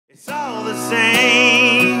It's all the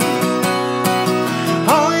same.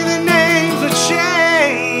 Only the names will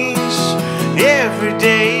change every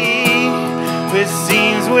day. It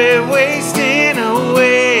seems we're wasting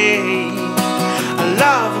away. I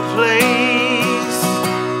love a place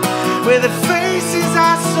where the faces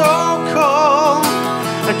are so cold.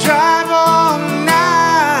 I drive all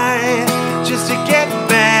night just to get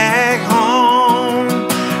back home.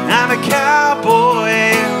 I'm a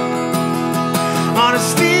cowboy on a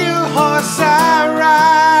steel horse I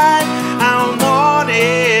ride. I'm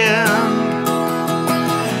wanted,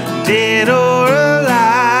 dead or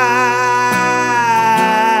alive.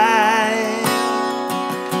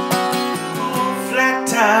 Flat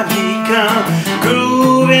top he come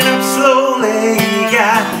grooving up slowly. He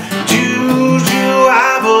got juju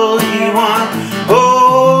wobble. He want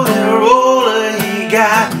holy roller. He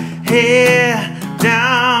got hair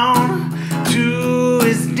down to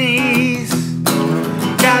his knees.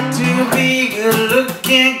 Got to be good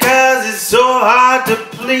looking 'cause it's so hard to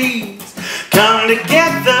please. Come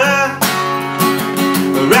together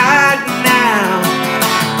right now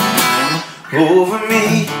over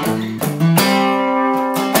me.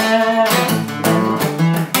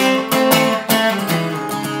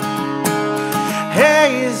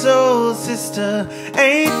 Hey, soul sister,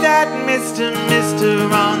 ain't that Mr.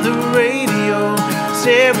 on the radio?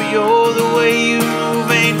 Stereo, the way you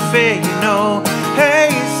move ain't fair, you know.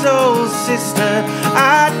 Hey, soul sister,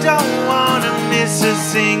 I don't wanna miss a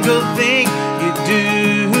single thing you do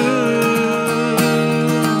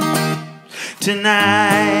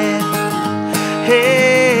tonight.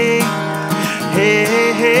 Hey, hey,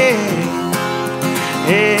 hey,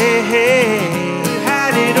 hey, hey. You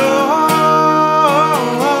had it all,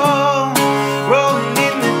 rolling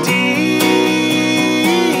in the deep.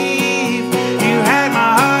 You had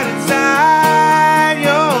my heart inside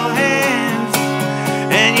your hands,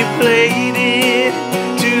 and you played it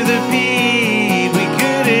to the beat. We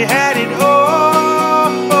could have had it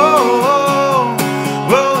all,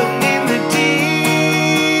 rolling in the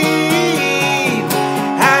deep.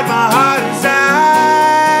 Had my heart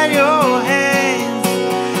inside your hands,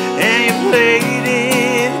 and you played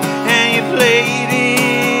it, and you played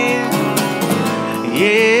it.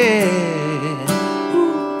 Yeah,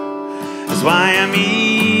 that's why I'm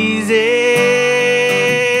easy.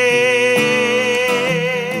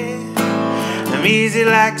 I'm easy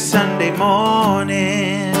like Sunday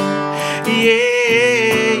morning.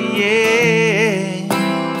 Yeah, yeah.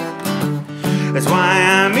 That's why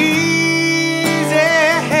I'm easy.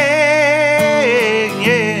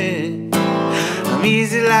 Yeah. I'm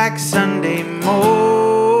easy like Sunday morning.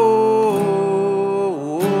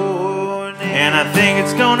 And I think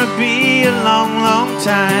it's gonna be a long, long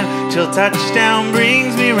time till touchdown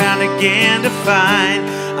brings me round again to find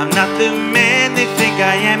I'm not the man they think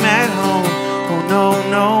I am at home. Oh no,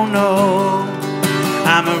 no, no.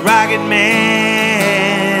 I'm a ragged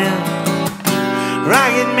man,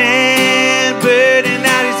 burning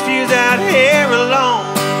out his fuse out here alone.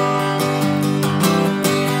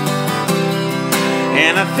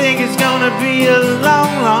 And I think it's gonna be a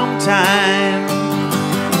long, long time.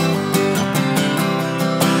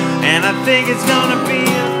 And I think it's gonna be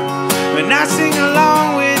when I sing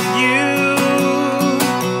along with you.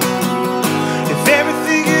 If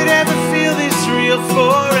everything could ever feel this real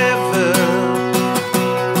forever,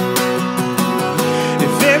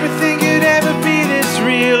 if everything could ever be this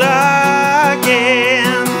real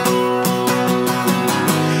again,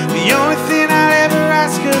 the only thing I'll ever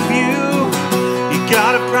ask of you, you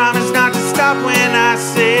gotta promise not to stop when I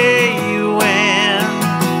say you when.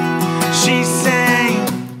 She sang,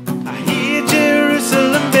 I hear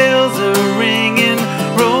Jerusalem bells are ringing,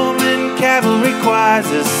 Roman cavalry choirs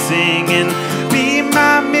are singing, be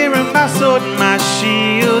my mirror, my sword and my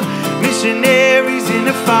shield, missionaries in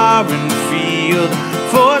a foreign field.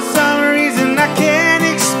 For some reason I can't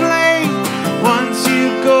explain, once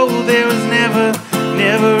you go there was never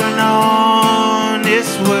an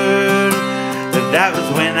honest word, that was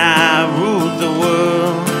when I ruled the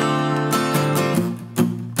world.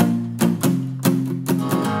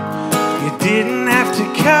 You didn't have to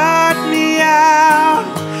cut me out,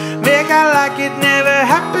 make out like it never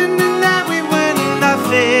happened and that we were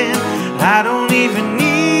nothing. I don't even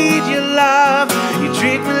need your love. You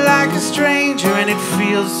treat me like a stranger and it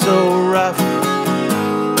feels so rough.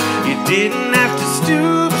 You didn't have to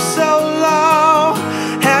stoop so low,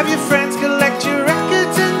 have your friends collect your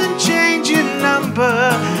records and then change your number.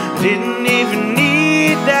 Didn't